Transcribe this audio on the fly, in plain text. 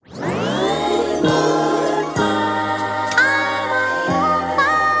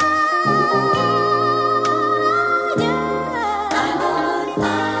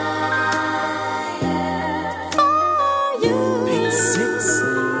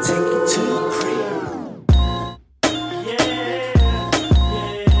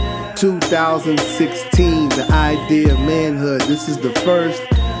2016, the Idea of Manhood. This is the first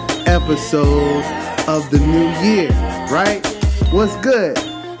episode of the new year, right? What's good?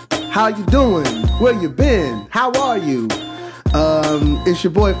 How you doing? Where you been? How are you? It's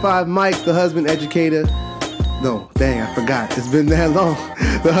your boy Five Mike, the husband educator. No, dang, I forgot. It's been that long.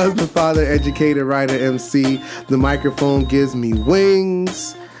 The husband, father, educator, writer, MC. The microphone gives me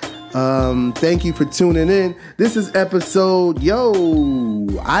wings. Thank you for tuning in. This is episode,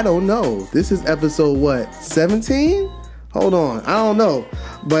 I don't know. This is episode what, 17? Hold on, I don't know.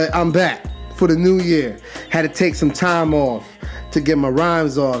 But I'm back for the new year. Had to take some time off to get my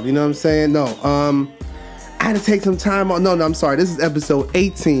rhymes off, you know what I'm saying? No, I had to take some time off. No, I'm sorry. This is episode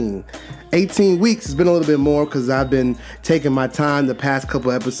 18. 18 weeks. It's been a little bit more because I've been taking my time the past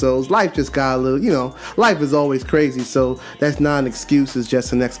couple episodes. Life just got a little, life is always crazy. So that's not an excuse. It's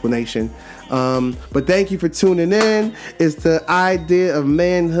just an explanation. But thank you for tuning in. It's the Idea of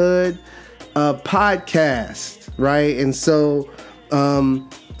Manhood podcast, right? And so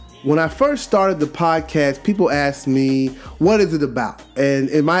when I first started the podcast, people asked me, what is it about? And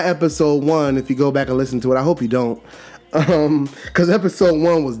in my episode 1, if you go back and listen to it, I hope you don't. Because episode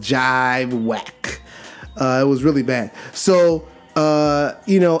 1 was jive whack. It was really bad. So, when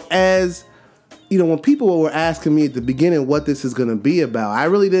people were asking me at the beginning what this is going to be about, I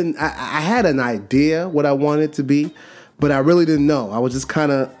really didn't, I had an idea what I wanted it to be, but I really didn't know. I was just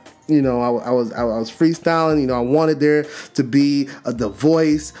kind of, I was freestyling. I wanted there to be the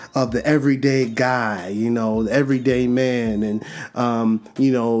voice of the everyday guy, the everyday man, and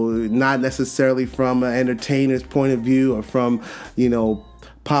not necessarily from an entertainer's point of view or from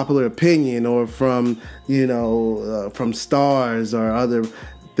popular opinion or from from stars or other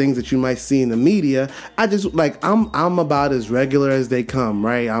things that you might see in the media. I just I'm about as regular as they come,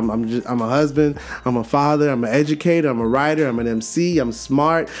 right? I'm a husband, I'm a father, I'm an educator, I'm a writer, I'm an MC, I'm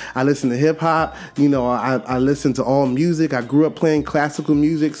smart, I listen to hip hop, I listen to all music. I grew up playing classical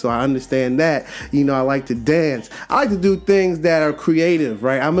music, so I understand that. I like to dance. I like to do things that are creative,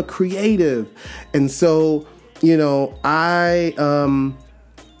 right? I'm a creative. And so, it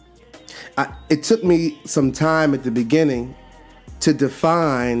took me some time at the beginning to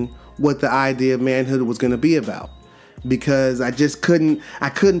define what the idea of manhood was going to be about, because I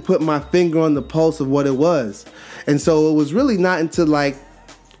couldn't put my finger on the pulse of what it was. And so it was really not until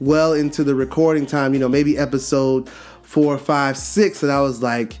well into the recording time, maybe episode 4, 5, 6, that I was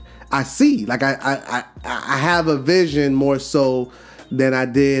like, I see, I have a vision more so than I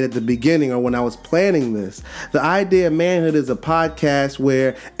did at the beginning or when I was planning this. The Idea of Manhood is a podcast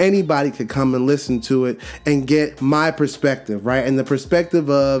where anybody could come and listen to it and get my perspective, right? And the perspective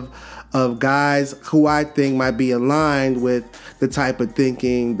of guys who I think might be aligned with the type of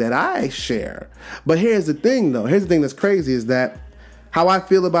thinking that I share. But here's the thing, though. Here's the thing that's crazy is that how I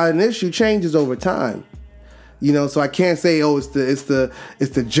feel about an issue changes over time. So I can't say, it's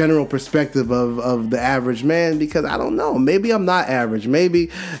the general perspective of the average man, because I don't know. Maybe I'm not average. Maybe,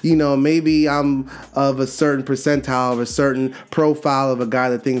 maybe I'm of a certain percentile, of a certain profile of a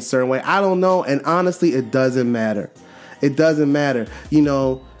guy that thinks a certain way. I don't know. And honestly, it doesn't matter. It doesn't matter.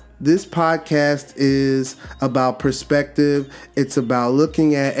 This podcast is about perspective. It's about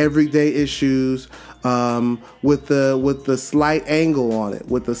looking at everyday issues with the slight angle on it,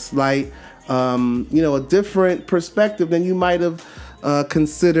 with a slight a different perspective than you might have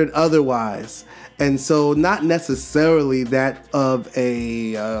considered otherwise. And so not necessarily that of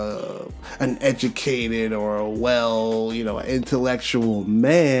an educated or an intellectual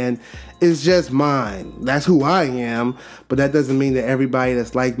man. It's just mine. That's who I am. But that doesn't mean that everybody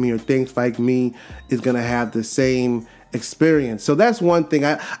that's like me or thinks like me is going to have the same experience. So that's one thing.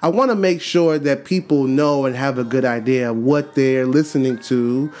 I want to make sure that people know and have a good idea of what they're listening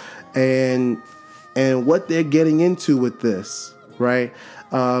to and what they're getting into with this, right?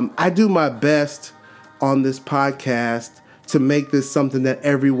 I do my best on this podcast to make this something that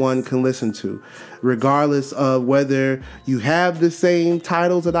everyone can listen to, regardless of whether you have the same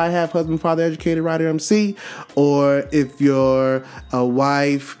titles that I have, husband, father, educator, writer, MC, or if you're a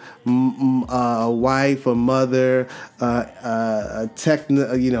wife, a mother,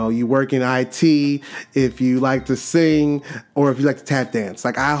 you work in IT, if you like to sing, or if you like to tap dance.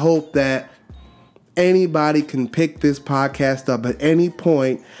 I hope that anybody can pick this podcast up at any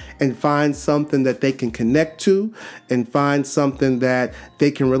point and find something that they can connect to, and find something that they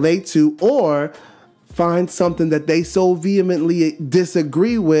can relate to, or find something that they so vehemently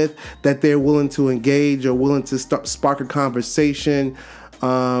disagree with that they're willing to engage or willing to spark a conversation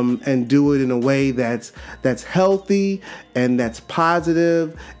and do it in a way that's healthy and that's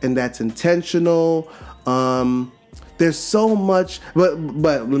positive and that's intentional. there's so much, but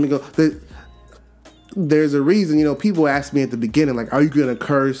let me go. There's a reason, people asked me at the beginning, like, are you going to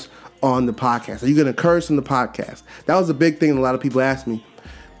curse on the podcast? Are you going to curse on the podcast? That was a big thing. A lot of people asked me.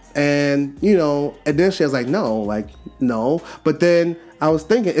 And, initially I was like, no. But then I was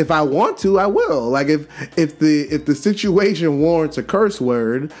thinking, if I want to, I will. Like, if the situation warrants a curse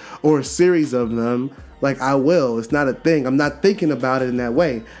word or a series of them, like, I will. It's not a thing. I'm not thinking about it in that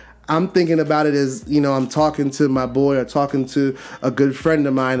way. I'm thinking about it as, I'm talking to my boy or talking to a good friend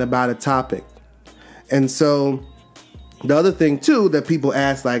of mine about a topic. And so the other thing, too, that people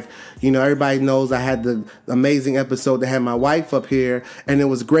ask, like, everybody knows I had the amazing episode that had my wife up here, and it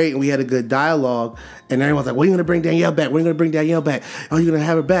was great, and we had a good dialogue, and everyone's like, when are you going to bring Danielle back? When are you going to bring Danielle back? Oh, you're going to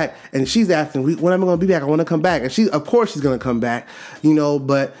have her back? And she's asking, when am I going to be back? I want to come back. And of course she's going to come back,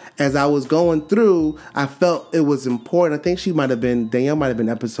 but as I was going through, I felt it was important. I think Danielle might have been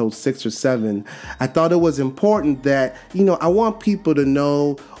episode 6 or 7. I thought it was important that, I want people to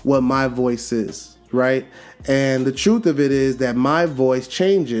know what my voice is. Right? And the truth of it is that my voice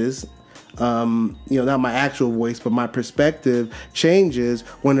changes, not my actual voice, but my perspective changes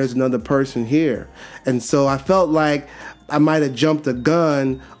when there's another person here. And so I felt like I might have jumped a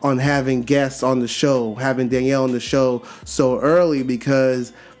gun on having guests on the show, having Danielle on the show so early,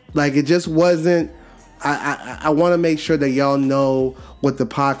 because like it just wasn't, I want to make sure that y'all know what the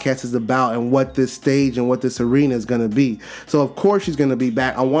podcast is about and what this stage and what this arena is going to be. So, of course, she's going to be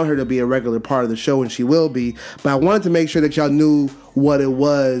back. I want her to be a regular part of the show, and she will be. But I wanted to make sure that y'all knew what it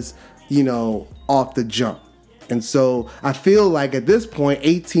was, off the jump. And so I feel like at this point,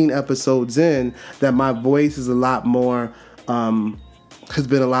 18 episodes in, that my voice is a lot more,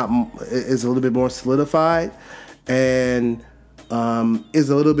 is a little bit more solidified and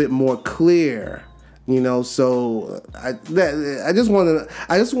is a little bit more clear. So I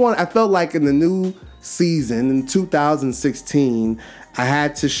felt like in the new season in 2016, I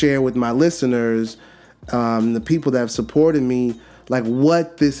had to share with my listeners, the people that have supported me, like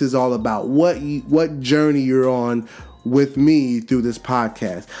what this is all about, what journey you're on with me through this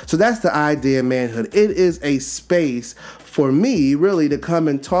podcast. So that's the Idea of Manhood. It is a space for me really to come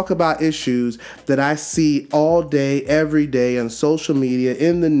and talk about issues that I see all day, every day on social media,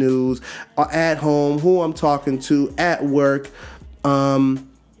 in the news, at home, who I'm talking to, at work, in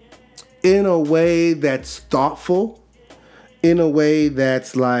a way that's thoughtful, in a way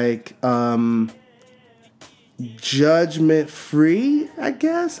that's like judgment free, I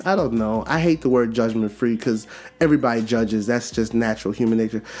guess. I don't know. I hate the word judgment free because everybody judges. That's just natural human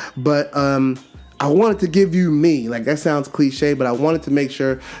nature. But I wanted to give you me. Like, that sounds cliche, but I wanted to make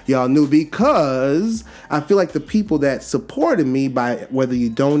sure y'all knew, because I feel like the people that supported me, by whether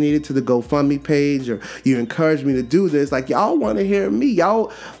you donated to the GoFundMe page or you encouraged me to do this, like, y'all want to hear me.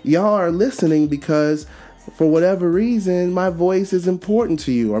 Y'all are listening because for whatever reason, my voice is important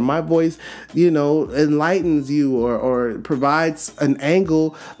to you, or my voice, enlightens you or provides an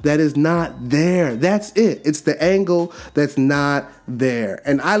angle that is not there. That's it. It's the angle that's not there.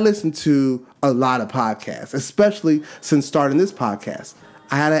 And I listen to a lot of podcasts, especially since starting this podcast.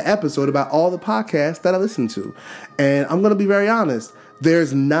 I had an episode about all the podcasts that I listen to. And I'm going to be very honest.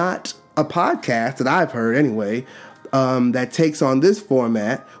 There's not a podcast that I've heard anyway, that takes on this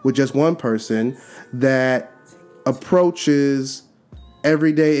format with just one person that approaches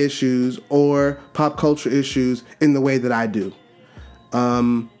everyday issues or pop culture issues in the way that I do.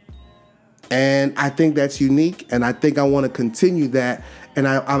 And I think that's unique, and I think I want to continue that. And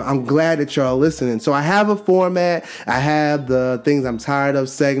I'm glad that y'all are listening. So I have a format. I have the Things I'm Tired Of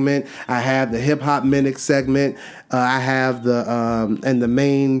segment. I have the Hip Hop Minute segment. I have the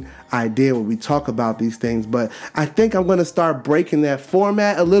main idea where we talk about these things. But I think I'm going to start breaking that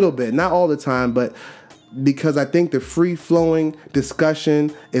format a little bit. Not all the time, but because I think the free-flowing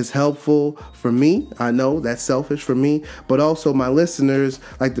discussion is helpful for me. I know that's selfish for me, but also my listeners,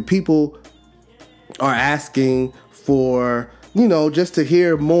 like the people are asking for, just to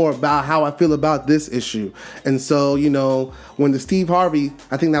hear more about how I feel about this issue. And so, when the Steve Harvey,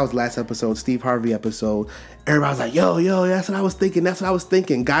 I think that was last episode, Steve Harvey episode, everybody was like, yo, that's what I was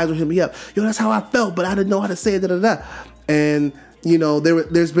thinking. Guys were hitting me up. Yo, that's how I felt, but I didn't know how to say it, And,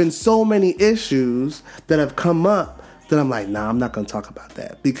 there's been so many issues that have come up that I'm like, nah, I'm not going to talk about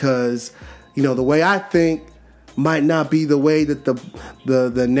that, because, the way I think might not be the way that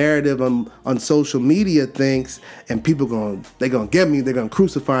the narrative on social media thinks, and people they're gonna get me, they're gonna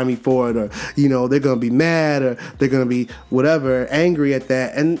crucify me for it, or they're gonna be mad, or they're gonna be whatever, angry at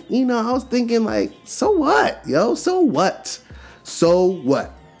that. And I was thinking, like, so what, so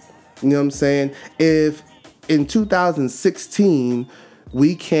what you know what I'm saying? If in 2016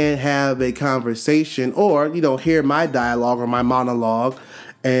 we can't have a conversation or, hear my dialogue or my monologue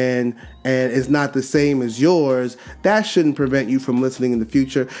and it's not the same as yours, that shouldn't prevent you from listening in the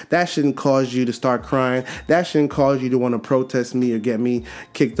future. That shouldn't cause you to start crying. That shouldn't cause you to want to protest me or get me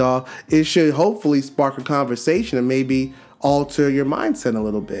kicked off. It should hopefully spark a conversation and maybe alter your mindset a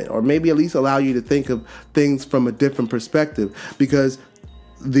little bit, or maybe at least allow you to think of things from a different perspective. Because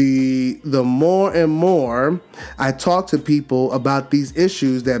the more and more I talk to people about these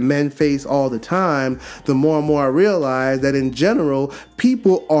issues that men face all the time, the more and more I realize that in general,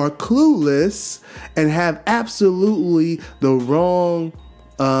 people are clueless and have absolutely the wrong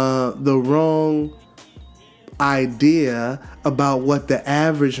idea about what the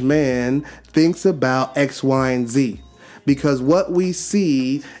average man thinks about X, Y, and Z. Because what we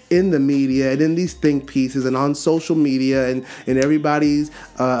see in the media and in these think pieces and on social media and everybody's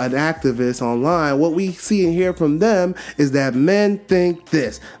an activist online, what we see and hear from them is that men think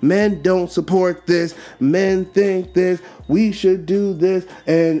this, men don't support this, men think this, we should do this,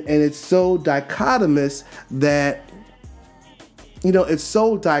 and it's so dichotomous that,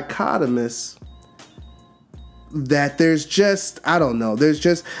 there's just, I don't know,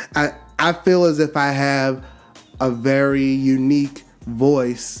 I feel as if I have a very unique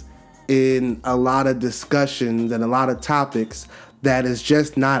voice in a lot of discussions and a lot of topics that is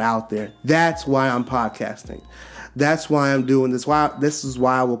just not out there. That's why I'm podcasting. That's why I'm doing this. This is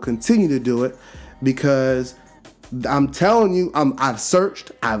why I will continue to do it, because I'm telling you, I've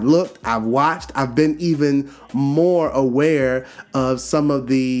searched, I've looked, I've watched, I've been even more aware of some of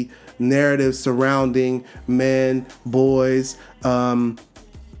the narratives surrounding men, boys,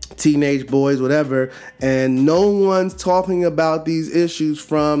 teenage boys, whatever, and no one's talking about these issues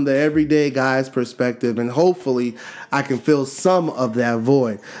from the everyday guy's perspective, and hopefully I can fill some of that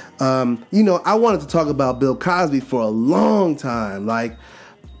void. I wanted to talk about Bill Cosby for a long time. Like,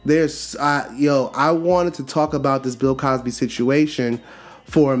 I wanted to talk about this Bill Cosby situation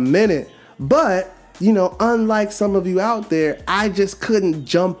for a minute, but unlike some of you out there, I just couldn't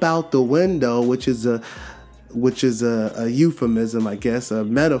jump out the window, which is a euphemism, I guess, a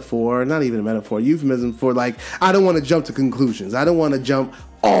metaphor, not even a metaphor, a euphemism for, like, I don't want to jump to conclusions. I don't want to jump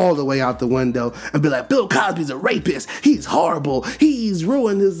all the way out the window and be like, Bill Cosby's a rapist. He's horrible. He's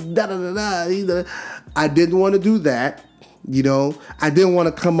ruined his da-da-da-da. I didn't want to do that. I didn't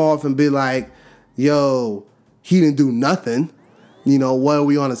want to come off and be like, yo, he didn't do nothing. What are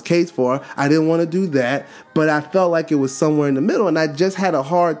we on his case for? I didn't want to do that, but I felt like it was somewhere in the middle, and I just had a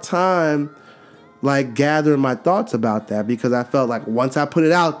hard time gathering my thoughts about that, because I felt like once I put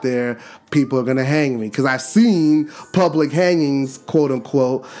it out there, people are going to hang me. Because I've seen public hangings, quote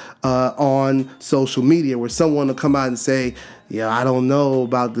unquote, on social media where someone will come out and say, yeah, I don't know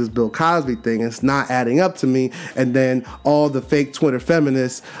about this Bill Cosby thing. It's not adding up to me. And then all the fake Twitter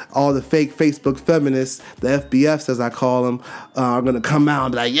feminists, all the fake Facebook feminists, the FBFs as I call them, are going to come out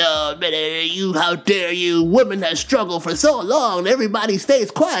and be like, yo, man, how dare you? Women have struggled for so long. Everybody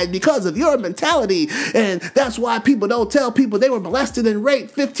stays quiet because of your mentality. And that's why people don't tell people they were molested and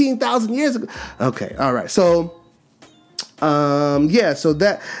raped 15,000 years ago. Okay, all right. So so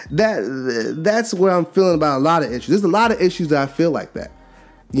that's where I'm feeling about a lot of issues. There's a lot of issues that I feel like that.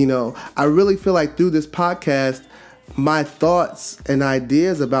 I really feel like through this podcast, my thoughts and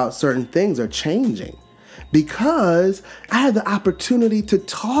ideas about certain things are changing because I had the opportunity to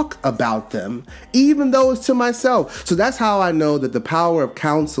talk about them, even though it's to myself. So that's how I know that the power of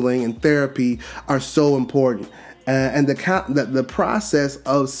counseling and therapy are so important. And the process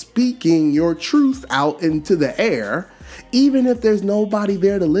of speaking your truth out into the air, even if there's nobody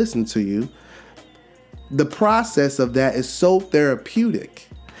there to listen to you, the process of that is so therapeutic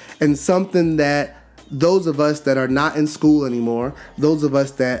and something that those of us that are not in school anymore, those of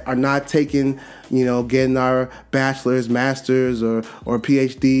us that are not taking, getting our bachelor's, master's, or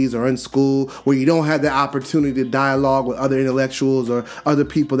PhDs, or in school where you don't have the opportunity to dialogue with other intellectuals or other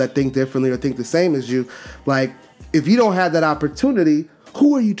people that think differently or think the same as you. Like, if you don't have that opportunity,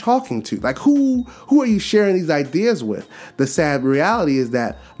 who are you talking to? Like, who are you sharing these ideas with? The sad reality is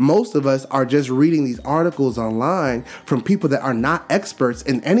that most of us are just reading these articles online from people that are not experts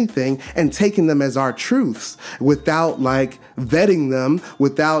in anything and taking them as our truths without vetting them,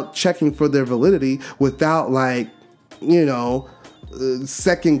 without checking for their validity, without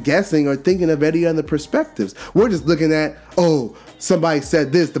second guessing or thinking of any other perspectives. We're just looking at, somebody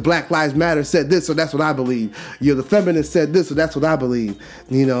said this, the Black Lives Matter said this, so that's what I believe. The feminists said this, so that's what I believe.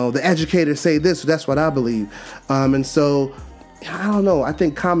 The educators say this, so that's what I believe. And so, I don't know. I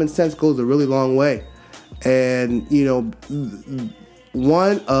think common sense goes a really long way. And,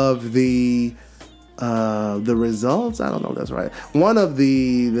 one of the the results, I don't know if that's right. One of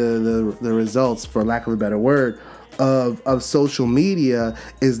the results, for lack of a better word, of social media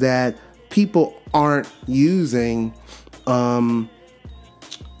is that people aren't using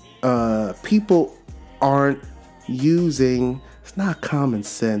it's not common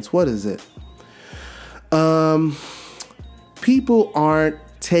sense. What is it? People aren't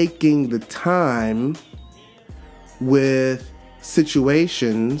taking the time with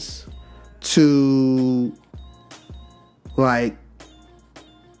situations to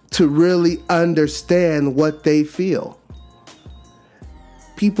really understand what they feel.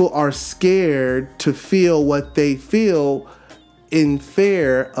 People are scared to feel what they feel in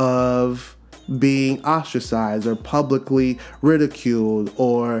fear of being ostracized or publicly ridiculed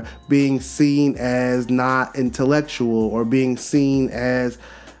or being seen as not intellectual or being seen as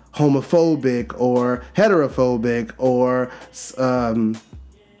homophobic or heterophobic or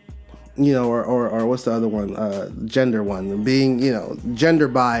or what's the other one? Gender one, being, gender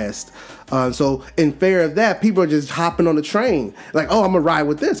biased. So in fear of that, people are just hopping on the train. Like, oh, I'm gonna ride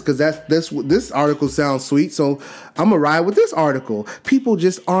with this because this article sounds sweet, so I'm gonna ride with this article. People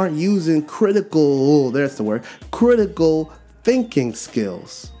just aren't using critical thinking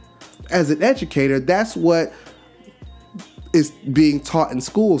skills. As an educator, that's what is being taught in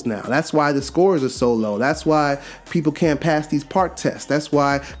schools now. That's why the scores are so low. That's why people can't pass these PARCC tests. That's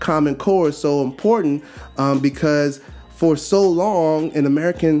why Common Core is so important, because for so long in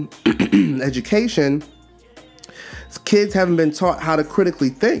American education, kids haven't been taught how to critically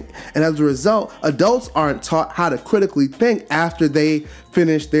think. And as a result, adults aren't taught how to critically think after they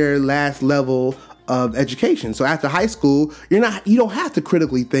finish their last level of education. So after high school, you don't have to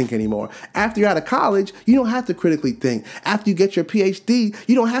critically think anymore. After you're out of college, you don't have to critically think. After you get your PhD,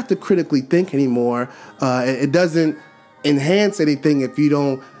 you don't have to critically think anymore. It doesn't enhance anything if you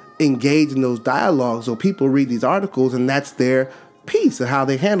don't engage in those dialogues. So people read these articles and that's their piece of how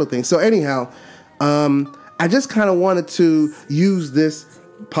they handle things. So anyhow, I just kind of wanted to use this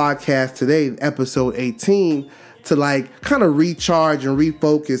podcast today, episode 18, to kind of recharge and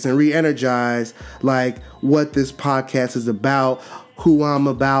refocus and re-energize what this podcast is about, who I'm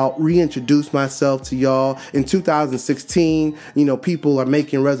about, reintroduce myself to y'all. In 2016, people are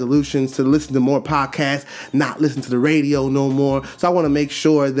making resolutions to listen to more podcasts, not listen to the radio no more. So I want to make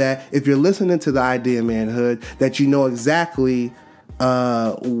sure that if you're listening to the Idea of Manhood, that you know exactly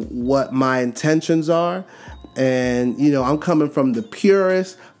what my intentions are. And, I'm coming from the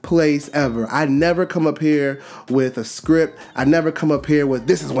purest place ever. I never come up here with a script. I never come up here with,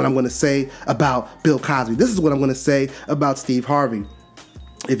 this is what I'm going to say about Bill Cosby. This is what I'm going to say about Steve Harvey.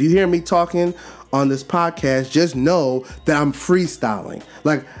 If you hear me talking on this podcast, just know that I'm freestyling.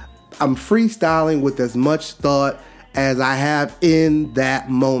 I'm freestyling with as much thought as I have in that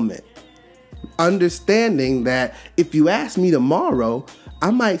moment. Understanding that if you ask me tomorrow,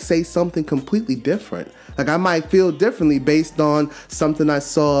 I might say something completely different. I might feel differently based on something I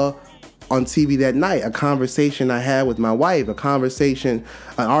saw on TV that night, a conversation I had with my wife, an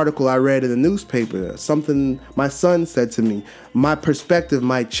article I read in the newspaper, something my son said to me. My perspective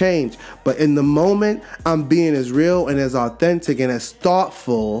might change, but in the moment, I'm being as real and as authentic and as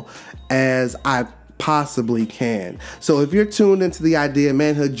thoughtful as I possibly can. So if you're tuned into the Idea of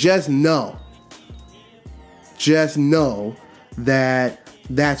Manhood, just know that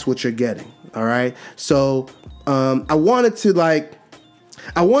that's what you're getting. All right. So I wanted to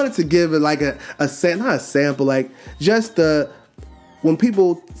give it not a sample, when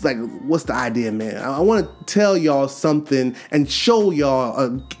people what's the idea, man? I want to tell y'all something and show y'all,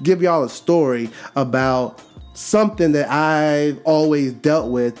 give y'all a story about something that I've always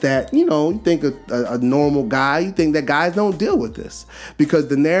dealt with that, you think a normal guy, you think that guys don't deal with this because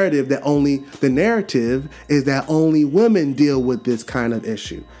the narrative is that only women deal with this kind of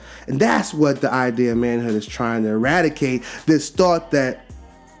issue. And that's what the Idea of Manhood is trying to eradicate, this thought that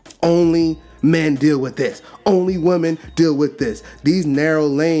only men deal with this, only women deal with this. These narrow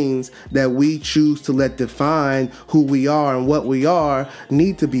lanes that we choose to let define who we are and what we are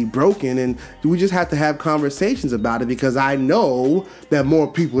need to be broken, and we just have to have conversations about it because I know that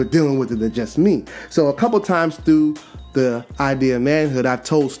more people are dealing with it than just me. So a couple times through the Idea of Manhood, I've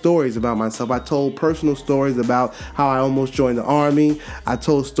told stories about myself. I told personal stories about how I almost joined the Army. I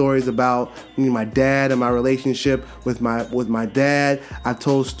told stories about my dad and my relationship with my dad. I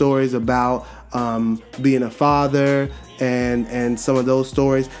told stories about being a father and some of those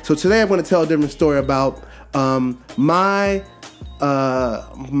stories. So today I'm going to tell a different story about my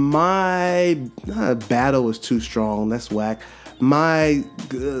battle is too strong. That's whack. I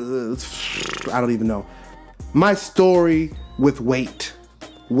don't even know. My story with weight,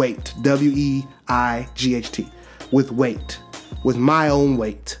 WEIGHT. with weight, with my own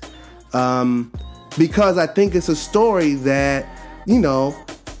weight. Because I think it's a story that,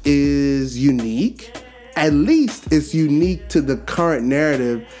 is unique. At least it's unique to the current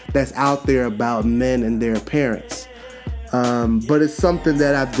narrative that's out there about men and their appearance. But it's something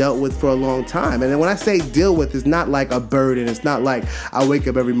that I've dealt with for a long time. And when I say deal with, it's not like a burden. It's not like I wake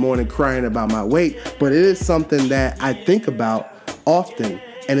up every morning crying about my weight, but it is something that I think about often,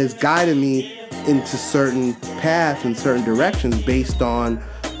 and it's guided me into certain paths and certain directions based on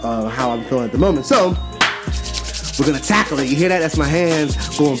how I'm feeling at the moment. So we're going to tackle it. You hear that? That's my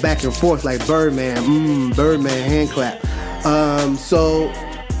hands going back and forth like Birdman. Birdman hand clap. So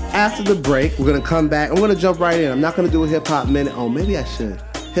after the break, we're going to come back. I'm going to jump right in. I'm not going to do a hip-hop minute. Oh, maybe I should.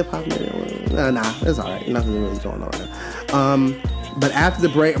 Hip-hop minute? Nah, it's all right. Nothing really going on right now. But after the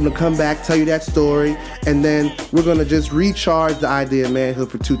break, I'm going to come back, tell you that story, and then we're going to just recharge the idea of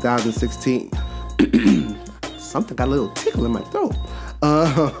manhood for 2016. Something got a little tickle in my throat.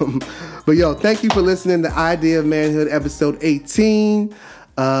 But yo, thank you for listening to Idea of Manhood, episode 18.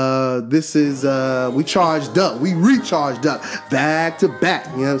 This is, we charged up. We recharged up. Back to back.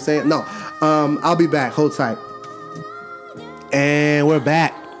 You know what I'm saying? No. I'll be back. Hold tight. And we're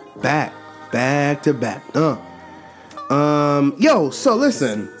back. Back to back. So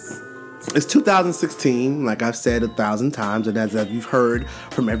listen. It's 2016, like I've said 1,000 times, and as you've heard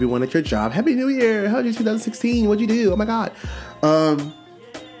from everyone at your job. Happy New Year! How'd you 2016? What'd you do? Oh my God!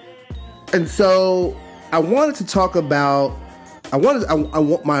 And so I wanted to talk about. I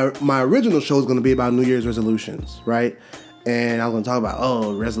want my original show is going to be about New Year's resolutions, right? And I was going to talk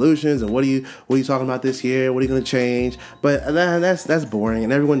about resolutions and what are you talking about this year? What are you going to change? But that's boring,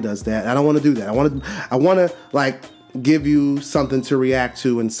 and everyone does that. I don't want to do that. I want to like give you something to react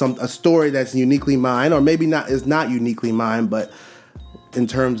to and a story that's uniquely mine, or maybe not is not uniquely mine, but in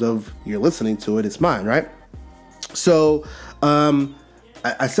terms of you're listening to it, it's mine, right? So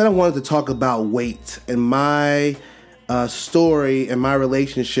I said I wanted to talk about weight and my story and my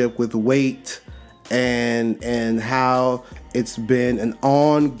relationship with weight and how it's been an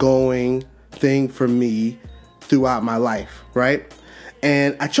ongoing thing for me throughout my life, right?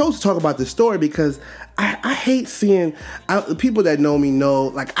 And I chose to talk about this story because I hate seeing, people that know me know,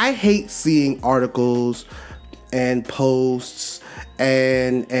 like I hate seeing articles and posts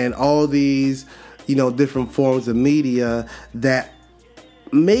and all these, different forms of media that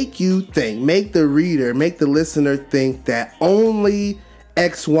make the reader, make the listener think that only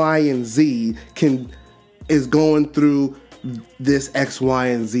X, Y, and Z is going through this X, Y,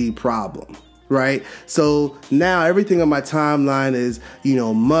 and Z problem. Right? So now everything on my timeline is,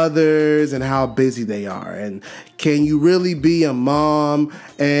 mothers and how busy they are. And can you really be a mom?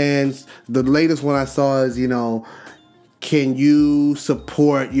 And the latest one I saw is, can you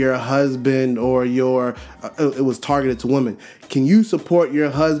support your husband or it was targeted to women. Can you support your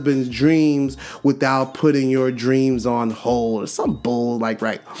husband's dreams without putting your dreams on hold or some bull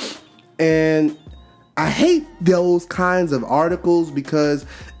right? And I hate those kinds of articles because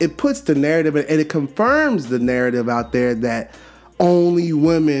it puts the narrative and it confirms the narrative out there that only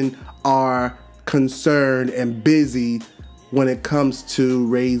women are concerned and busy when it comes to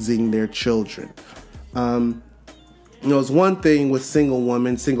raising their children. It's one thing with single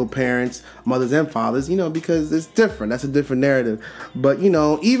women, single parents, mothers and fathers, because it's different. That's a different narrative. But,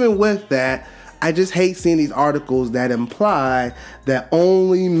 even with that, I just hate seeing these articles that imply that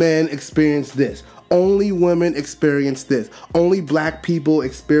only men experience this. Only women experience this. Only black people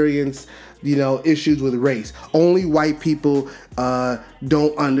experience, issues with race. Only white people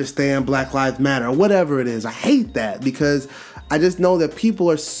don't understand Black Lives Matter or whatever it is. I hate that because I just know that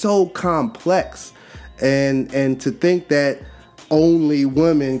people are so complex. And to think that only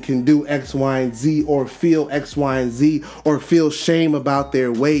women can do X, Y, and Z or feel X, Y, and Z or feel shame about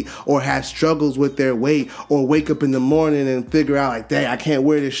their weight or have struggles with their weight or wake up in the morning and figure out like, dang, I can't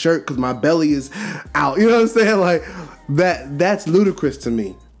wear this shirt because my belly is out. You know what I'm saying? Like that's ludicrous to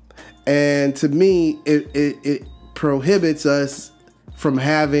me. And to me, it prohibits us from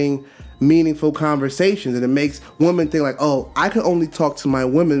having meaningful conversations, and it makes women think like, oh, I can only talk to my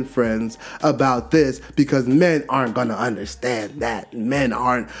women friends about this because men aren't gonna understand that. Men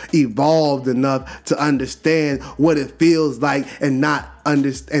aren't evolved enough to understand what it feels like and not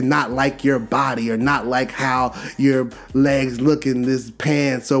like your body or not like how your legs look in this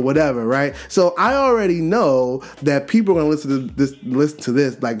pants or whatever, right? So I already know that people are gonna listen to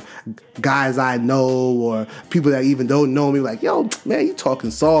this, like guys I know or people that even don't know me, like, yo, man, you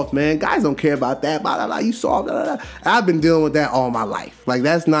talking soft, man. Guys don't care about that. Blah, blah, blah. You soft. Blah, blah, blah. I've been dealing with that all my life. Like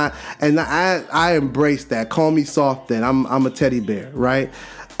that's not, and I embrace that. Call me soft then. I'm a teddy bear, right?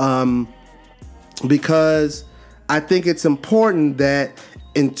 because I think it's important that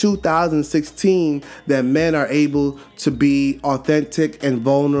in 2016 that men are able to be authentic and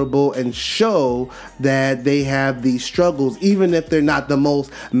vulnerable and show that they have these struggles, even if they're not the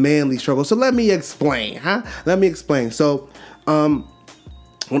most manly struggles. So let me explain, So,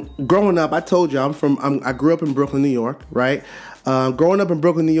 growing up, I told you I grew up in Brooklyn, New York, right? Growing up in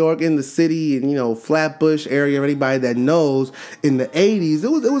Brooklyn, New York, in the city, and Flatbush area, anybody that knows, in the 80s,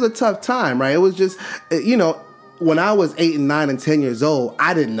 it was a tough time, right? It was just, when I was 8 and 9 and 10 years old,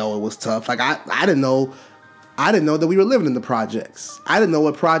 I didn't know it was tough. Like I didn't know that we were living in the projects. I didn't know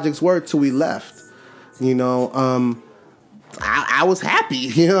what projects were till we left. I was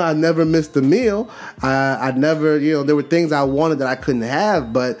happy. I never missed a meal. I never, there were things I wanted that I couldn't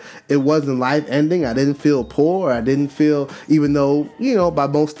have, but it wasn't life ending. I didn't feel poor. I didn't feel, even though, by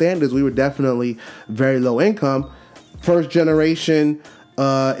most standards, we were definitely very low income. First generation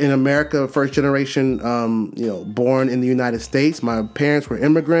in America, first generation, born in the United States. My parents were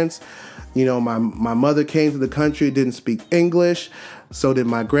immigrants. My mother came to the country, didn't speak English. So did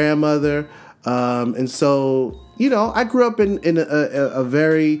my grandmother. And so, I grew up in a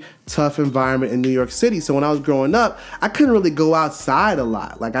very tough environment in New York City. So when I was growing up, I couldn't really go outside a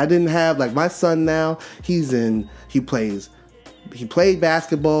lot. Like I didn't have, like my son now, he played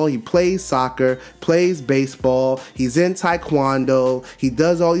basketball, he plays soccer, plays baseball, he's in taekwondo, he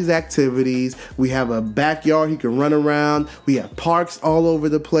does all these activities. We have a backyard he can run around. We have parks all over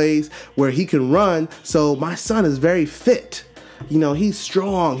the place where he can run. So my son is very fit. He's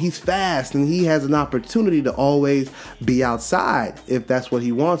strong, he's fast, and he has an opportunity to always be outside if that's what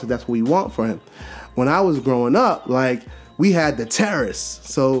he wants, if that's what we want for him. When I was growing up, like, we had the terrace.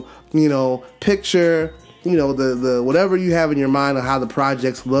 So, picture, the whatever you have in your mind of how the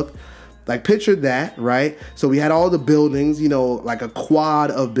projects look, like picture that, right? So we had all the buildings, like a quad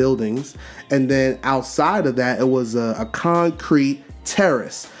of buildings. And then outside of that, it was a concrete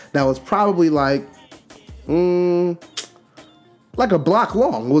terrace that was probably like a block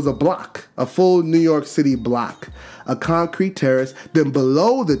long. It was a block, a full New York City block, a concrete terrace. Then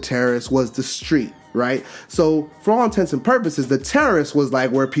below the terrace was the street, right? So for all intents and purposes, the terrace was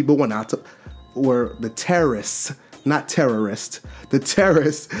like where people went out to, were the terrace, not terrorist. The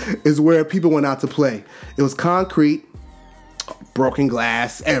terrace is where people went out to play. It was concrete, broken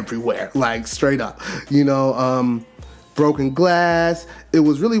glass everywhere, like straight up, broken glass. It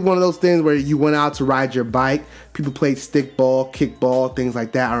was really one of those things where you went out to ride your bike. People played stickball, kickball, things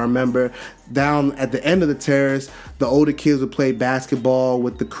like that. I remember down at the end of the terrace, the older kids would play basketball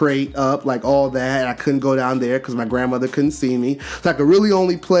with the crate up, like all that. And I couldn't go down there because my grandmother couldn't see me. So I could really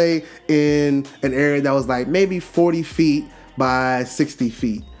only play in an area that was like maybe 40 feet by 60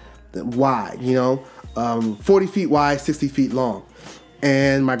 feet wide, 40 feet wide, 60 feet long.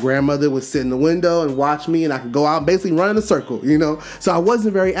 And my grandmother would sit in the window and watch me, and I could go out and basically run in a circle, So I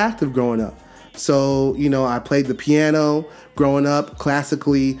wasn't very active growing up. So, I played the piano growing up,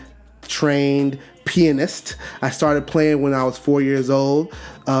 classically trained pianist. I started playing when I was 4 years old.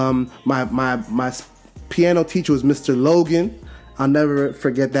 My piano teacher was Mr. Logan. I'll never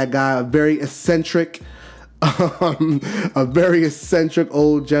forget that guy, a very eccentric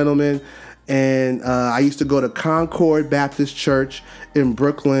old gentleman. And I used to go to Concord Baptist Church in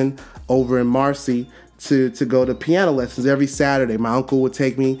Brooklyn over in Marcy to go to piano lessons every Saturday. My uncle would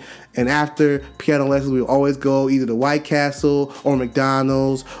take me, and after piano lessons, we would always go either to White Castle or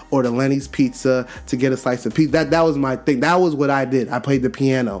McDonald's or to Lenny's Pizza to get a slice of pizza. That was my thing. That was what I did. I played the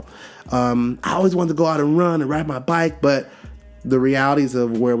piano. I always wanted to go out and run and ride my bike, but the realities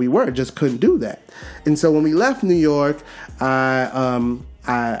of where we were just couldn't do that. And so when we left New York,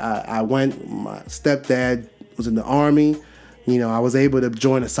 I went, my stepdad was in the Army. I was able to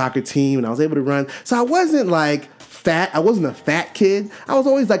join a soccer team and I was able to run. So I wasn't like fat. I wasn't a fat kid. I was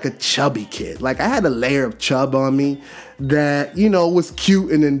always like a chubby kid. Like I had a layer of chub on me that, was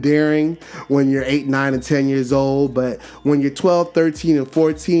cute and endearing when you're 8, 9, and 10 years old. But when you're 12, 13, and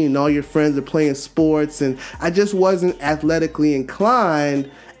 14 and all your friends are playing sports, and I just wasn't athletically inclined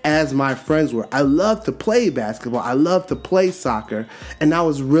as my friends were. I loved to play basketball. I loved to play soccer. And I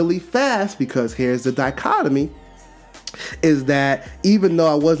was really fast because here's the dichotomy, is that even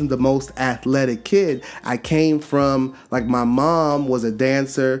though I wasn't the most athletic kid, I came from, like, my mom was a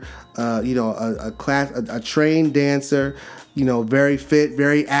dancer, a trained dancer, very fit,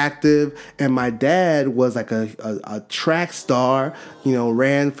 very active. And my dad was like a track star,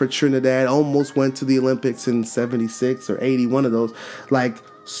 ran for Trinidad, almost went to the Olympics in 76 or 80, one of those, like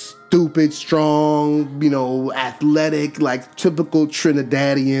stupid, strong, athletic, like typical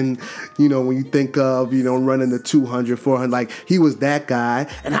Trinidadian, when you think of, running the 200, 400, like he was that guy.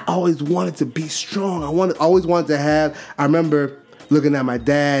 And I always wanted to be strong. Always wanted to have, I remember looking at my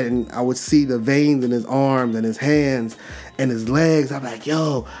dad and I would see the veins in his arms and his hands and his legs. I'm like,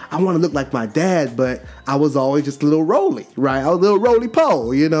 yo, I want to look like my dad, but I was always just a little roly, right? I was a little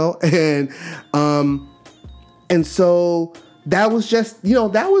roly-poly, and so that was just,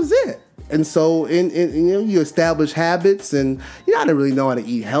 that was it. And so, you establish habits, and I didn't really know how to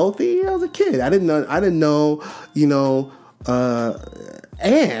eat healthy. I was a kid. I didn't know,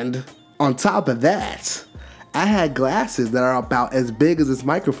 and on top of that, I had glasses that are about as big as this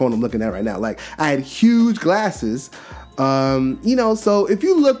microphone I'm looking at right now. Like, I had huge glasses, so if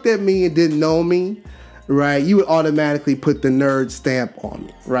you looked at me and didn't know me, right, you would automatically put the nerd stamp on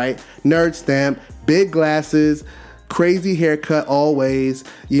me, right? Nerd stamp, big glasses, crazy haircut always,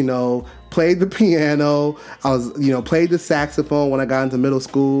 played the piano. I was, played the saxophone when I got into middle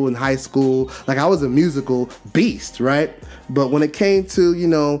school and high school. Like, I was a musical beast, right? But when it came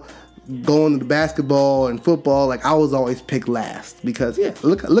to, going to the basketball and football, like, I was always picked last because,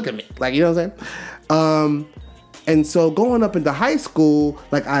 look at me. Like, you know what I'm saying? And so going up into high school,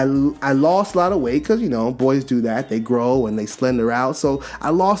 like, I lost a lot of weight because, boys do that. They grow and they slender out. So I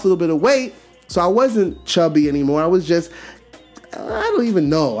lost a little bit of weight. So I wasn't chubby anymore. I was just, I don't even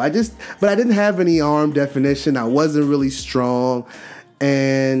know. But I didn't have any arm definition. I wasn't really strong.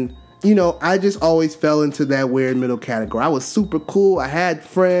 And, I just always fell into that weird middle category. I was super cool. I had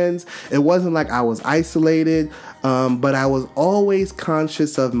friends. It wasn't like I was isolated, but I was always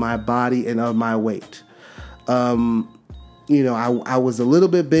conscious of my body and of my weight. I was a little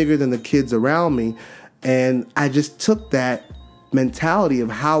bit bigger than the kids around me, and I just took that mentality of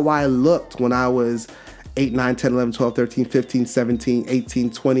how I looked when I was 8, 9, 10, 11, 12, 13, 15, 17, 18,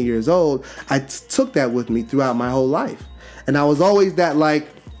 20 years old. I took that with me throughout my whole life. And I was always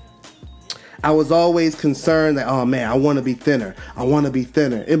I was always concerned that, oh man, I want to be thinner. I want to be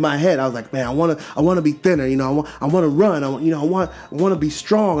thinner. In my head, I was like, man, I want to be thinner. I want to run. I want to be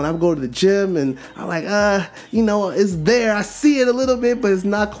strong. And I would go to the gym, and I'm like, it's there. I see it a little bit, but it's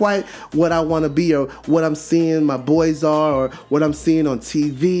not quite what I want to be or what I'm seeing my boys are or what I'm seeing on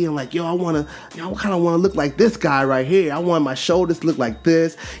TV. I'm like, yo, I kind of want to look like this guy right here. I want my shoulders to look like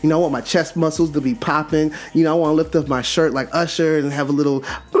this. I want my chest muscles to be popping. I want to lift up my shirt like Usher and have a little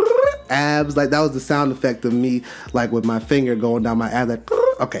abs. Like, that was the sound effect of me, like, with my finger going down my abs, like,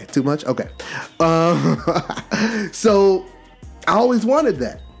 okay, too much? Okay. So I always wanted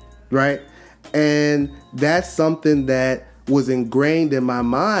that, right? And that's something that was ingrained in my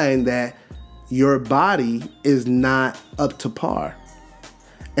mind, that your body is not up to par.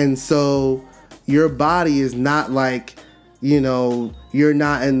 And so your body is not like, you're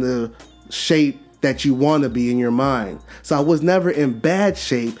not in the shape that you want to be in your mind. So I was never in bad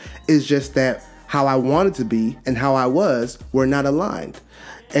shape. It's just that how I wanted to be and how I was were not aligned.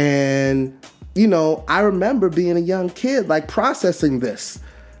 And, I remember being a young kid, like, processing this.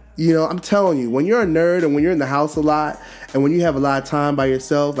 I'm telling you, when you're a nerd and when you're in the house a lot and when you have a lot of time by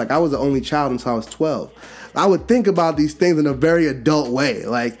yourself, like, I was the only child until I was 12. I would think about these things in a very adult way.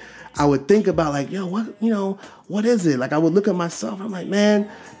 Like, I would think about, like, yo, what is it? Like, I would look at myself. I'm like, man,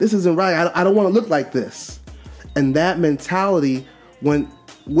 this isn't right. I don't want to look like this. And that mentality went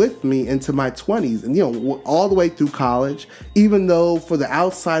with me into my 20s and, all the way through college, even though for the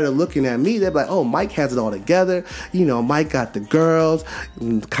outsider looking at me, they're like, oh, Mike has it all together. Mike got the girls,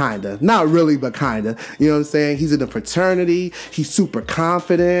 kind of. Not really, but kind of. You know what I'm saying? He's in a fraternity. He's super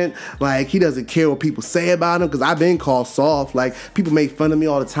confident. Like, he doesn't care what people say about him, because I've been called soft. Like, people made fun of me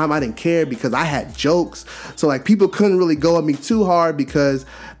all the time. I didn't care because I had jokes. So, like, people couldn't really go at me too hard because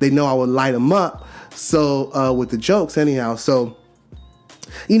they know I would light them up. So, with the jokes anyhow. So,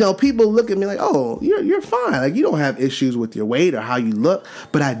 people look at me like, oh, you're fine. Like, you don't have issues with your weight or how you look.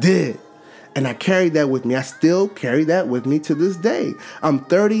 But I did. And I carried that with me. I still carry that with me to this day. I'm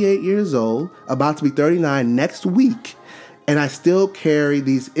 38 years old, about to be 39 next week. And I still carry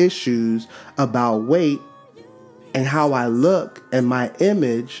these issues about weight and how I look and my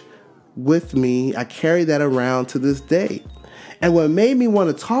image with me. I carry that around to this day. And what made me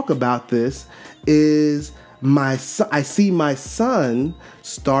want to talk about this is I see my son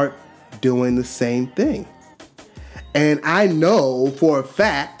start doing the same thing. And I know for a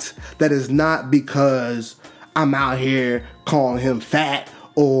fact that it's not because I'm out here calling him fat,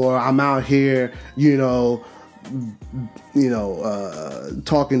 or I'm out here,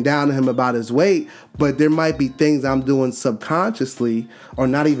 talking down to him about his weight, but there might be things I'm doing subconsciously or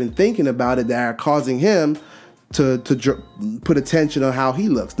not even thinking about it that are causing him put attention on how he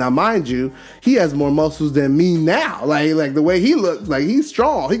looks. Now, mind you, he has more muscles than me now. Like the way he looks, like he's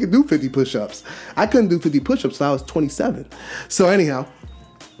strong. He can do 50 push-ups. I couldn't do 50 push-ups till I was 27. So anyhow,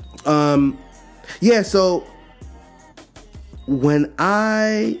 yeah. So when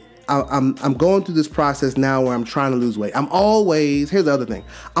I'm going through this process now where I'm trying to lose weight. Here's the other thing.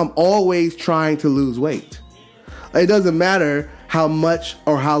 I'm always trying to lose weight. It doesn't matter how much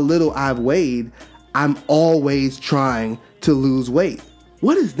or how little I've weighed. I'm always trying to lose weight.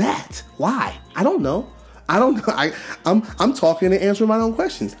 What is that? Why? I don't know. I'm talking and answering my own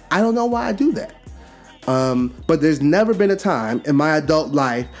questions. I don't know why I do that. But there's never been a time in my adult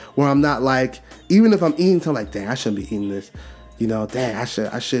life where I'm not like, even if I'm eating something, like, dang, I shouldn't be eating this. Dang, I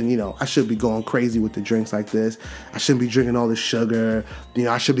should be going crazy with the drinks like this. I shouldn't be drinking all this sugar.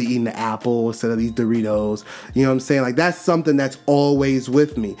 I should be eating the apple instead of these Doritos. You know what I'm saying? Like, that's something that's always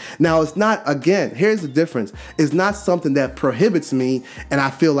with me. Now, it's not, again, here's the difference. It's not something that prohibits me and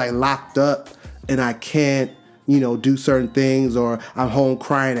I feel like locked up and I can't, do certain things, or I'm home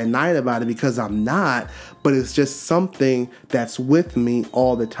crying at night about it, because I'm not, but it's just something that's with me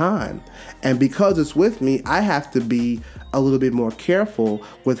all the time. And because it's with me, I have to be a little bit more careful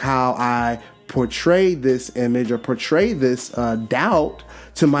with how I portray this image or portray this doubt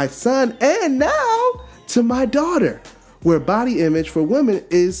to my son and now to my daughter, where body image for women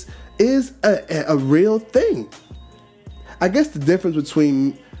is a real thing. I guess the difference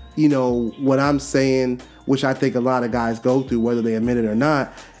between, what I'm saying, which I think a lot of guys go through, whether they admit it or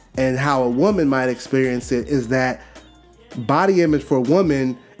not, and how a woman might experience it, is that body image for a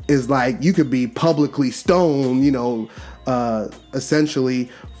woman is like, you could be publicly stoned, essentially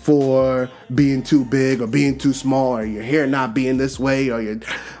for being too big or being too small, or your hair not being this way, or your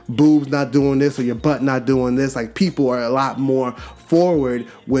boobs not doing this, or your butt not doing this. Like, people are a lot more forward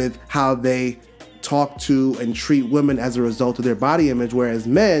with how they talk to and treat women as a result of their body image, whereas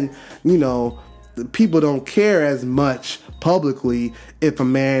men, people don't care as much publicly if a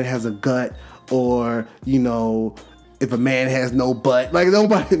man has a gut, or if a man has no butt. Like,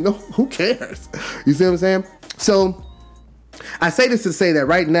 who cares? You see what I'm saying? So I say this to say that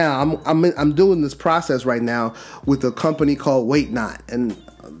right now I'm doing this process right now with a company called Weight Not, and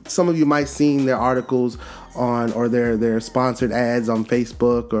some of you might seen their articles on, or their sponsored ads on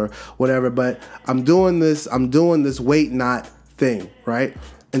Facebook or whatever. But I'm doing this Weight Not thing, right?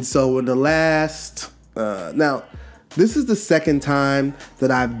 And so in the last now, this is the second time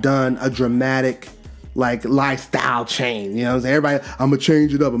that I've done a dramatic lifestyle change. You know what I'm saying? Everybody, I'm gonna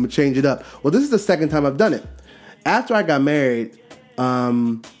change it up. Well, this is the second time I've done it. After I got married,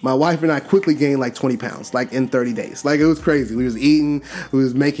 my wife and I quickly gained 20 pounds, in 30 days. It was crazy. We was eating, we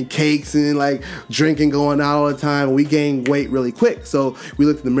was making cakes and drinking, going out all the time. And we gained weight really quick. So we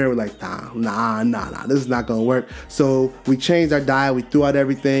looked in the mirror, we're like, nah, this is not gonna work. So we changed our diet, we threw out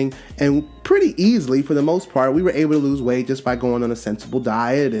everything, and pretty easily, for the most part, we were able to lose weight just by going on a sensible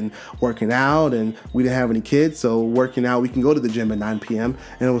diet and working out. And we didn't have any kids, so working out, we can go to the gym at 9 p.m.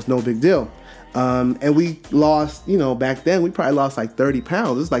 and it was no big deal. And we lost, back then, we probably lost 30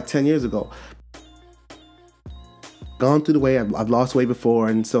 pounds. This is 10 years ago. Gone through the way, I've lost weight before.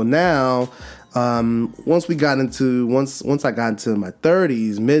 And so now, once I got into my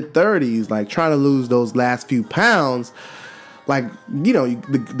 30s, mid 30s, trying to lose those last few pounds,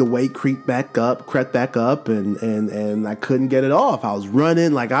 the weight crept back up and I couldn't get it off. I was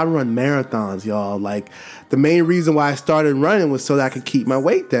running, I run marathons, y'all. The main reason why I started running was so that I could keep my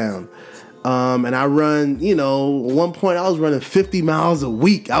weight down. And I run, at one point I was running 50 miles a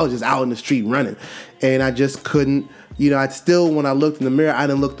week. I was just out in the street running, and I just couldn't, when I looked in the mirror, I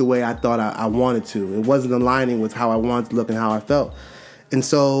didn't look the way I thought I wanted to. It wasn't aligning with how I wanted to look and how I felt. And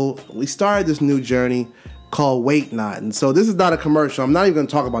so we started this new journey called Weight Not. And so this is not a commercial. I'm not even going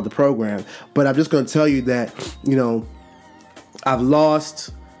to talk about the program, but I'm just going to tell you that, I've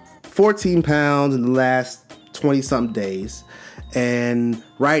lost 14 pounds in the last 20 something days. And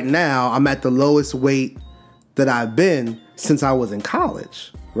right now, I'm at the lowest weight that I've been since I was in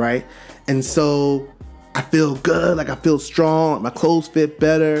college, right? And so I feel good, I feel strong, my clothes fit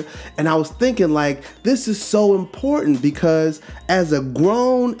better. And I was thinking, this is so important, because as a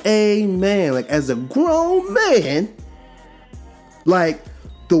grown man,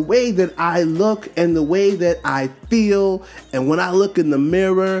 the way that I look and the way that I feel, and when I look in the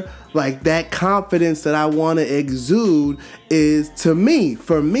mirror, that confidence that I want to exude is, for me,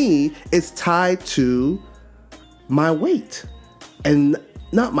 it's tied to my weight. And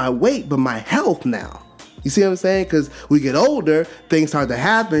not my weight, but my health now. You see what I'm saying? Because we get older, things start to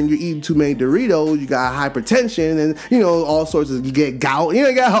happen. You're eating too many Doritos, you got hypertension, and all sorts of, you get gout,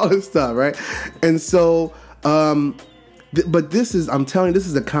 you got all this stuff, right? And so But I'm telling you, this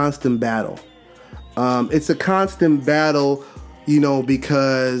is a constant battle. It's a constant battle,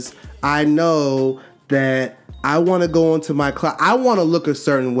 because I know that I want to go into my class. I want to look a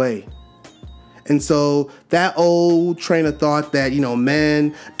certain way. And so that old train of thought that,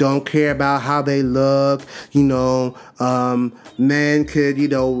 men don't care about how they look, men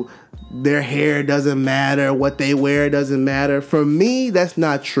could, their hair doesn't matter, what they wear doesn't matter. For me, that's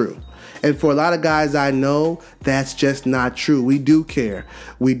not true. And for a lot of guys I know, that's just not true. We do care.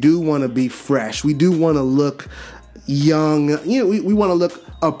 We do want to be fresh. We do want to look young. We want to look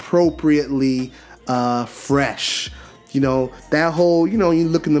appropriately fresh. That whole, you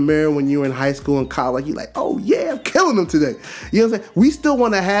look in the mirror when you were in high school and college, you're like, oh yeah, I'm killing them today. You know what I'm saying? We still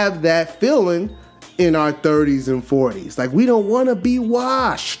want to have that feeling in our 30s and 40s. Like, we don't want to be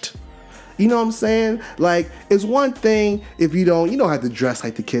washed. You know what I'm saying? Like, it's one thing if you don't have to dress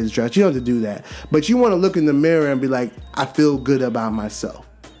like the kids dress. You don't have to do that. But you want to look in the mirror and be like, I feel good about myself.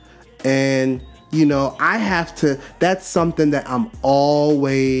 And, I have to, that's something that I'm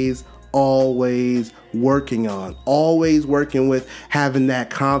always working on, always working with, having that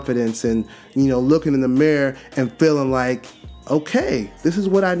confidence and, looking in the mirror and feeling like, okay, this is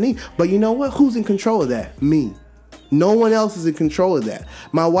what I need. But you know what? Who's in control of that? Me. No one else is in control of that.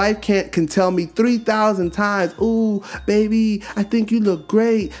 My wife can tell me 3,000 times, ooh, baby, I think you look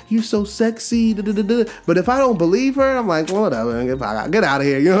great. You're so sexy. Da, da, da, da. But if I don't believe her, I'm like, well, whatever, get out of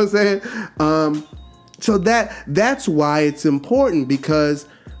here. You know what I'm saying? So that's why it's important, because,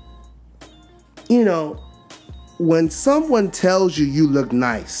 when someone tells you look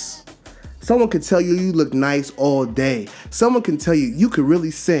nice, someone could tell you look nice all day. Someone can tell you could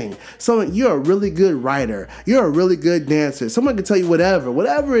really sing. You're a really good writer. You're a really good dancer. Someone can tell you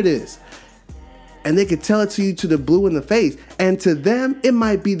whatever it is. And they could tell it to you to the blue in the face. And to them, it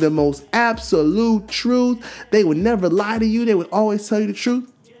might be the most absolute truth. They would never lie to you. They would always tell you the truth.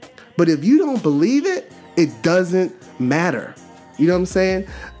 But if you don't believe it, it doesn't matter. You know what I'm saying?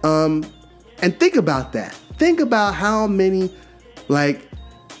 And think about that. Think about how many,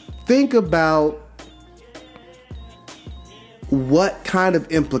 think about what kind of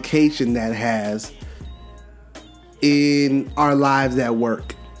implication that has in our lives at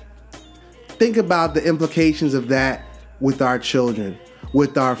work. Think about the implications of that with our children,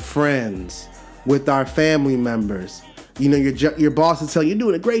 with our friends, with our family members. Your boss is telling you, you're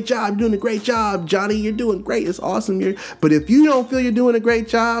doing a great job, Johnny, you're doing great, it's awesome. But if you don't feel you're doing a great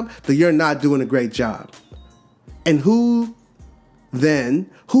job, then you're not doing a great job. And whose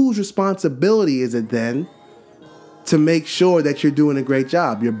responsibility is it then to make sure that you're doing a great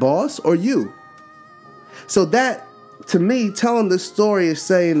job? Your boss or you? So that, to me, telling this story is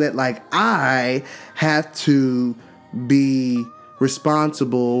saying that, I have to be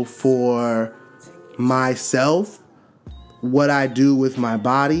responsible for myself, what I do with my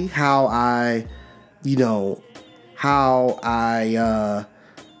body, how I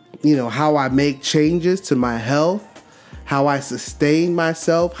make changes to my health, how I sustain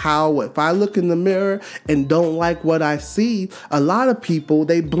myself, if I look in the mirror and don't like what I see, a lot of people,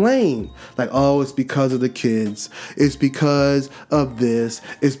 they blame. Like, oh, it's because of the kids. It's because of this.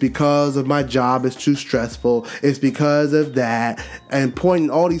 It's because of my job. It's too stressful. It's because of that. And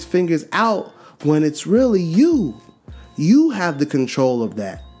pointing all these fingers out when it's really you. You have the control of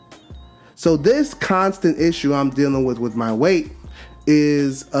that. So this constant issue I'm dealing with my weight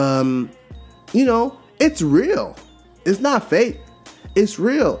is, it's real. It's not fake. It's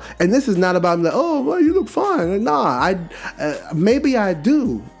real. And this is not about me like, oh, well, you look fine. Nah, maybe I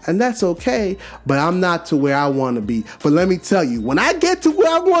do. And that's okay. But I'm not to where I want to be. But let me tell you, when I get to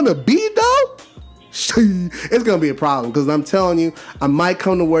where I want to be, though, it's going to be a problem. Because I'm telling you, I might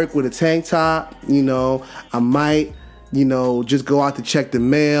come to work with a tank top. I might, just go out to check the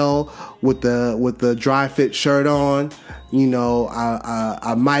mail with the dry fit shirt on.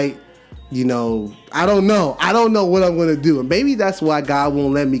 I might, I don't know. I don't know what I'm going to do. And maybe that's why God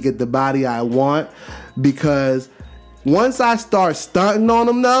won't let me get the body I want. Because once I start stunting on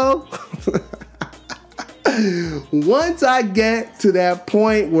them, though, once I get to that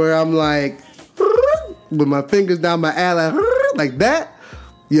point where I'm like, with my fingers down my ass, like that,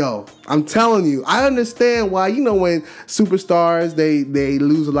 yo, I'm telling you, I understand why, when superstars, they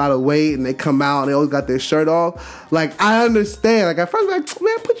lose a lot of weight and they come out and they always got their shirt off. I understand. At first,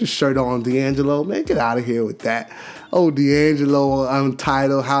 man, put your shirt on, D'Angelo. Man, get out of here with that. Oh, D'Angelo,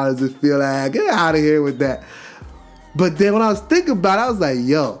 Untitled, how does it feel? Get out of here with that. But then when I was thinking about it, I was like,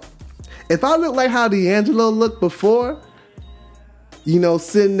 yo, if I look like how D'Angelo looked before,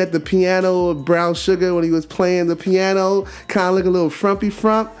 sitting at the piano with Brown Sugar when he was playing the piano, kind of look a little frumpy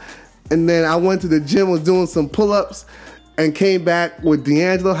frump, and then I went to the gym, was doing some pull-ups, and came back with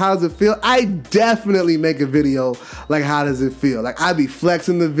D'Angelo, how does it feel? I definitely make a video like, how does it feel? Like, I be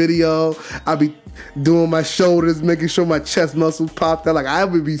flexing the video, I be doing my shoulders, making sure my chest muscles popped out. Like, I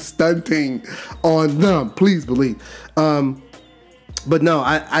would be stunting on them, please believe. But no,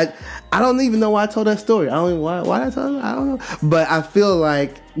 I don't even know why I told that story. I don't even why did I tell it? I don't know. But I feel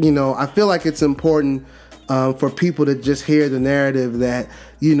like, I feel like it's important for people to just hear the narrative that,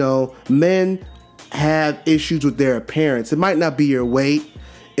 men have issues with their appearance. It might not be your weight.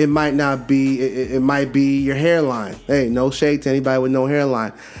 It might be your hairline. Hey, no shade to anybody with no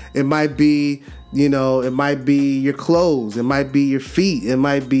hairline. It might be, it might be your clothes. It might be your feet. It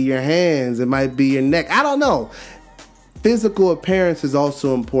might be your hands. It might be your neck. I don't know. Physical appearance is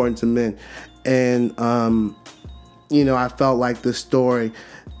also important to men. And, I felt like the story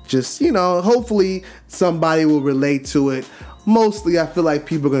just, hopefully somebody will relate to it. Mostly, I feel like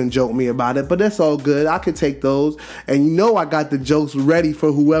people are going to joke me about it, but that's all good. I could take those. And I got the jokes ready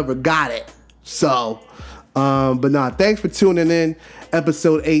for whoever got it. So, but nah, thanks for tuning in.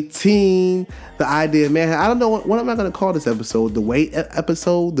 Episode 18, The Idea of Manhood. I don't know, what am I going to call this episode? The weight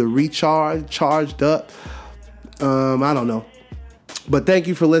episode? The recharge? Charged up? I don't know. But thank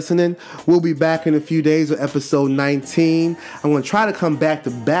you for listening. We'll be back in a few days with episode 19. I'm going to try to come back to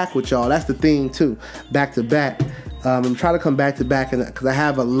back with y'all. That's the thing, too. Back to back. I'm trying to come back to back because I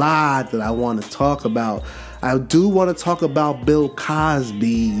have a lot that I want to talk about. I do want to talk about Bill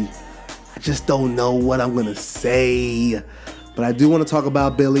Cosby. I just don't know what I'm going to say. But I do want to talk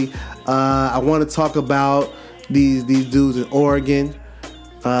about Billy. I want to talk about these dudes in Oregon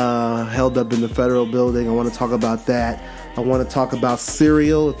held up in the federal building. I want to talk about that. I want to talk about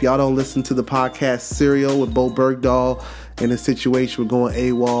Serial. If y'all don't listen to the podcast Serial with Bo Bergdahl and the situation with going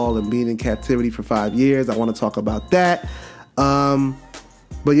AWOL and being in captivity for 5 years, I want to talk about that. But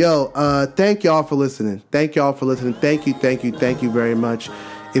thank y'all for listening. Thank y'all for listening. Thank you very much.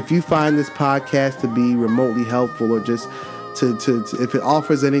 If you find this podcast to be remotely helpful or just to if it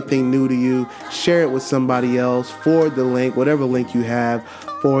offers anything new to you, share it with somebody else. Forward the link, whatever link you have.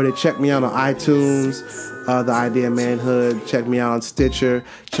 Forward it. Check me out on iTunes, The Idea of Manhood. Check me out on Stitcher.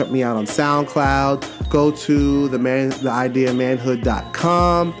 Check me out on SoundCloud. Go to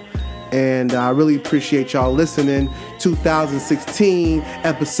theideaofmanhood.com. And I really appreciate y'all listening. 2016,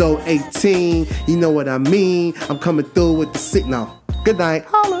 episode 18. You know what I mean. I'm coming through with the signal. Good night.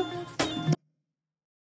 Holla.